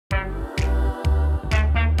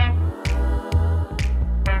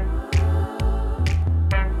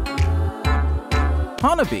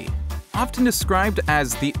Hanabi. Often described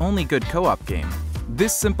as the only good co-op game,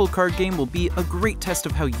 this simple card game will be a great test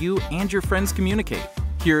of how you and your friends communicate.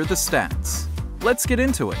 Here are the stats. Let's get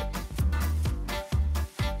into it.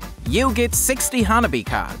 You get 60 Hanabi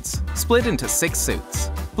cards, split into 6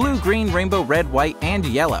 suits: blue, green, rainbow, red, white, and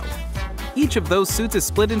yellow. Each of those suits is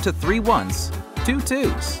split into 3 1s, 2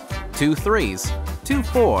 2s, 2 3s, 2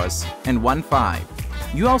 4s, and 1 5.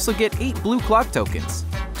 You also get 8 blue clock tokens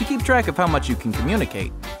to keep track of how much you can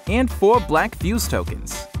communicate, and 4 black fuse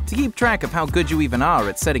tokens to keep track of how good you even are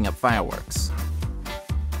at setting up fireworks.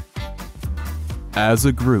 As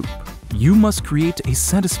a group, you must create a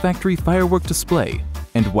satisfactory firework display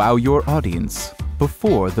and wow your audience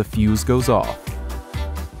before the fuse goes off.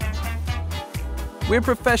 We're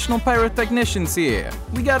professional pyrotechnicians here.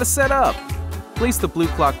 We gotta set up. Place the blue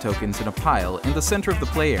clock tokens in a pile in the center of the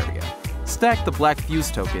play area. Stack the black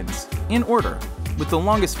fuse tokens in order, with the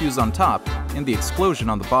longest fuse on top and the explosion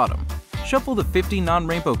on the bottom. Shuffle the 50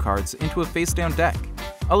 non-rainbow cards into a face-down deck.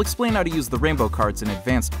 I'll explain how to use the rainbow cards in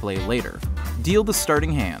advanced play later. Deal the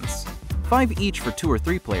starting hands. 5 each for 2 or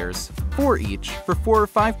 3 players, 4 each for 4 or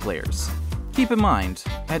 5 players. Keep in mind,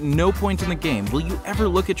 at no point in the game will you ever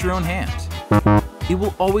look at your own hand. It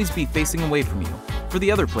will always be facing away from you, for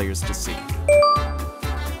the other players to see.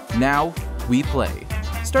 Now, we play.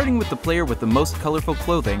 Starting with the player with the most colorful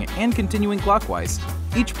clothing and continuing clockwise,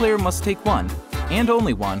 each player must take one, and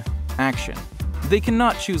only one, action. They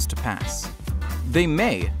cannot choose to pass. They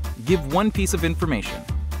may give one piece of information,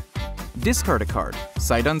 discard a card,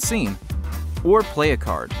 sight unseen, or play a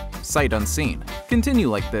card, sight unseen. Continue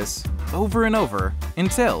like this over and over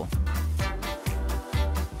until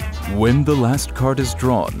when the last card is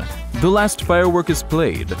drawn, the last firework is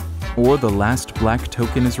played, or the last black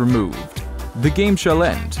token is removed. The game shall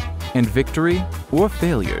end, and victory or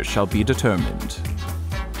failure shall be determined.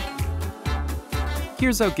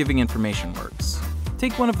 Here's how giving information works.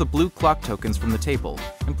 Take one of the blue clock tokens from the table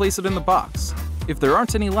and place it in the box. If there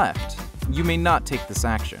aren't any left, you may not take this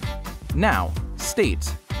action. Now,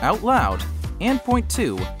 state, out loud, and point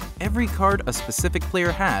to every card a specific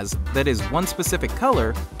player has that is one specific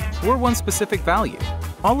color or one specific value.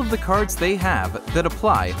 All of the cards they have that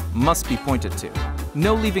apply must be pointed to.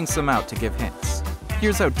 No leaving some out to give hints.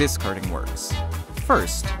 Here's how discarding works.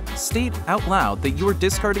 First, state out loud that you are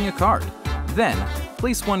discarding a card. Then,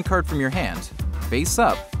 place one card from your hand, face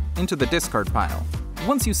up, into the discard pile.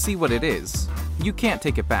 Once you see what it is, you can't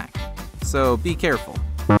take it back, so be careful.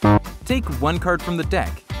 Take one card from the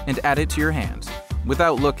deck and add it to your hand.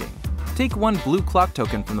 Without looking, take one blue clock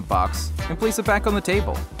token from the box and place it back on the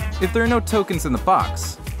table. If there are no tokens in the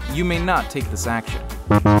box, you may not take this action.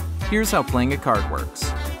 Here's how playing a card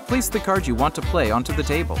works. Place the card you want to play onto the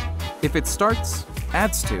table. If it starts,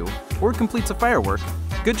 adds to, or completes a firework,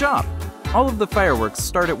 good job! All of the fireworks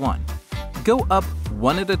start at 1. Go up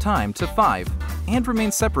 1 at a time to 5 and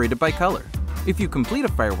remain separated by color. If you complete a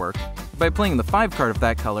firework by playing the 5 card of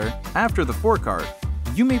that color after the 4 card,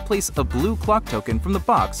 you may place a blue clock token from the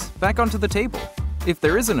box back onto the table. If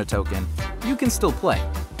there isn't a token, you can still play.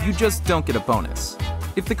 You just don't get a bonus.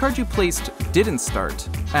 If the card you placed didn't start,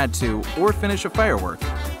 add to, or finish a firework,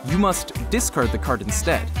 you must discard the card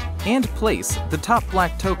instead and place the top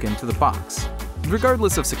black token to the box.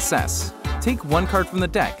 Regardless of success, take one card from the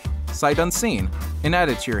deck, sight unseen, and add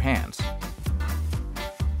it to your hand.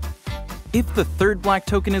 If the third black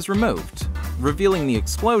token is removed, revealing the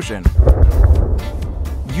explosion,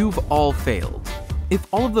 you've all failed. If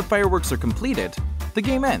all of the fireworks are completed, the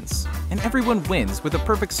game ends, and everyone wins with a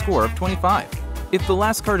perfect score of 25. If the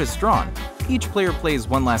last card is drawn, each player plays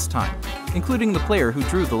one last time, including the player who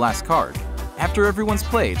drew the last card. After everyone's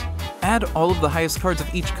played, add all of the highest cards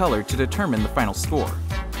of each color to determine the final score.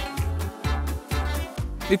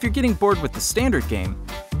 If you're getting bored with the standard game,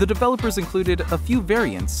 the developers included a few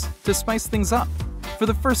variants to spice things up. For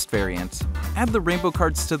the first variant, add the rainbow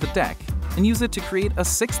cards to the deck and use it to create a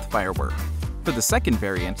 6th firework. For the second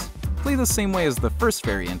variant, play the same way as the first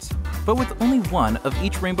variant, but with only one of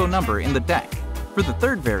each rainbow number in the deck. For the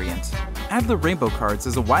third variant, add the rainbow cards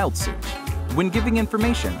as a wild suit. When giving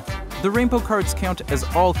information, the rainbow cards count as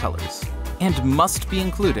all colors and must be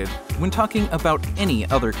included when talking about any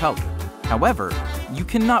other color. However, you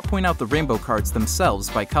cannot point out the rainbow cards themselves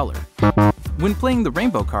by color. When playing the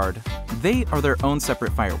rainbow card, they are their own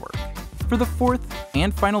separate firework. For the fourth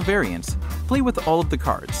and final variant, play with all of the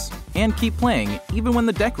cards and keep playing even when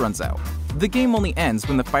the deck runs out. The game only ends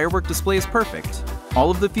when the firework display is perfect,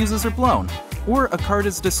 all of the fuses are blown, or a card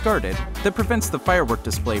is discarded that prevents the firework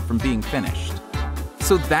display from being finished.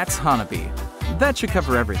 So that's Hanabi. That should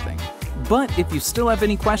cover everything. But if you still have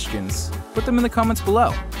any questions, put them in the comments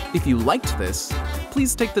below. If you liked this,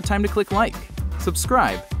 please take the time to click like,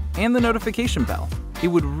 subscribe, and the notification bell. It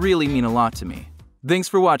would really mean a lot to me. Thanks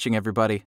for watching, everybody.